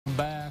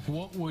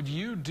What would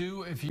you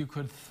do if you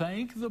could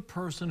thank the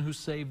person who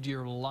saved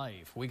your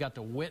life? We got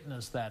to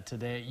witness that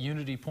today at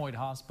Unity Point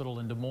Hospital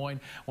in Des Moines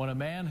when a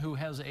man who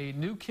has a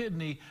new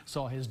kidney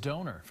saw his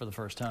donor for the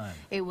first time.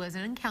 It was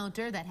an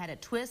encounter that had a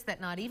twist that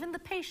not even the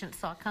patient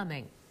saw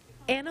coming.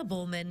 Anna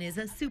Bullman is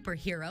a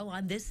superhero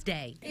on this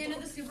day. Anna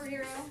the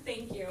superhero.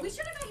 Thank you. We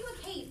should have got you a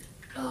cape.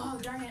 Oh,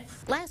 darn it.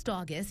 Last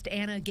August,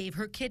 Anna gave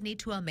her kidney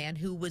to a man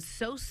who was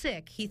so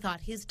sick he thought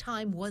his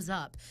time was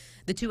up.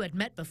 The two had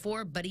met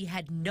before, but he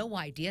had no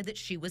idea that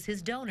she was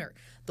his donor.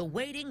 The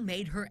waiting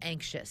made her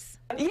anxious.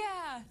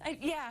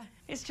 Yeah,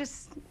 it's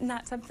just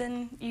not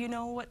something you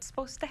know what's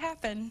supposed to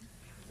happen.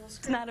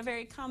 It's not a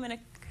very common.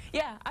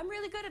 Yeah, I'm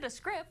really good at a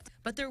script.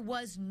 But there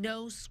was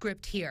no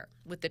script here.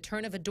 With the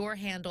turn of a door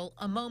handle,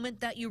 a moment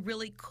that you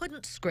really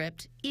couldn't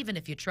script, even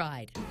if you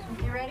tried.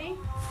 You ready?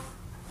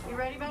 You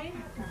ready, buddy?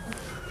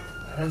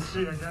 Let's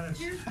see, I got it.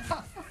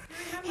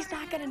 He's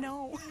not gonna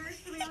know.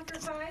 Should we offer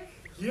 5?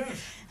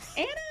 Yes.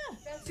 Anna!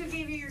 That's who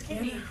gave you your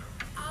kidney.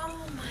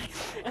 Oh my.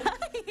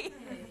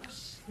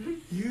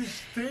 You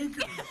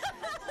stinker.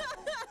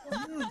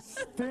 You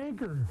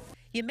stinker.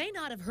 You may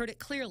not have heard it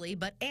clearly,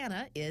 but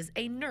Anna is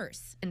a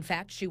nurse. In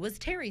fact, she was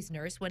Terry's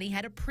nurse when he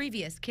had a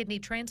previous kidney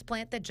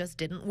transplant that just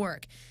didn't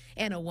work.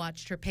 Anna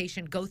watched her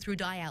patient go through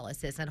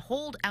dialysis and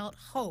hold out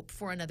hope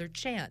for another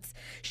chance.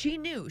 She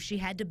knew she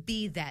had to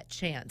be that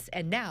chance,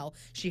 and now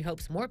she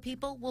hopes more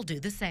people will do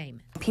the same.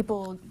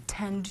 People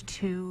tend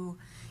to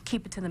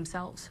keep it to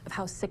themselves of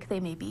how sick they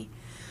may be.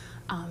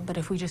 But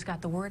if we just got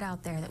the word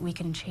out there that we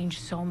can change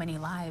so many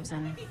lives,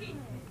 and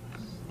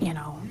you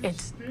know,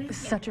 it's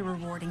such a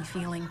rewarding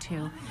feeling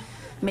to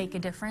make a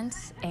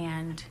difference,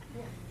 and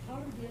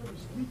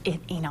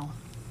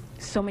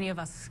so many of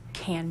us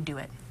can do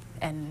it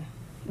and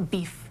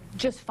be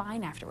just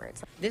fine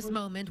afterwards. This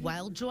moment,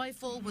 while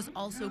joyful, was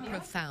also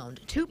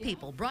profound. Two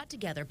people brought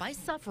together by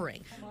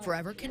suffering,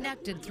 forever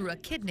connected through a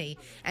kidney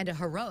and a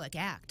heroic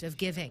act of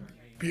giving.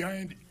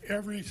 Behind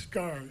every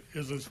scar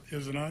is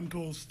an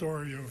untold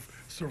story of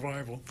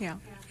survival. Yeah.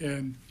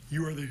 And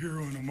you are the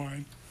hero of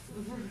mine.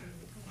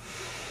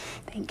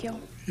 Thank you.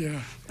 Yeah.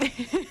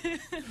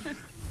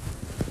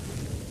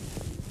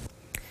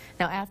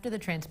 Now, after the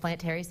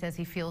transplant, Terry says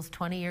he feels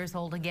 20 years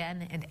old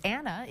again, and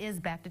Anna is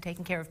back to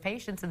taking care of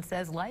patients and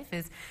says life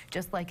is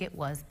just like it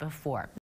was before.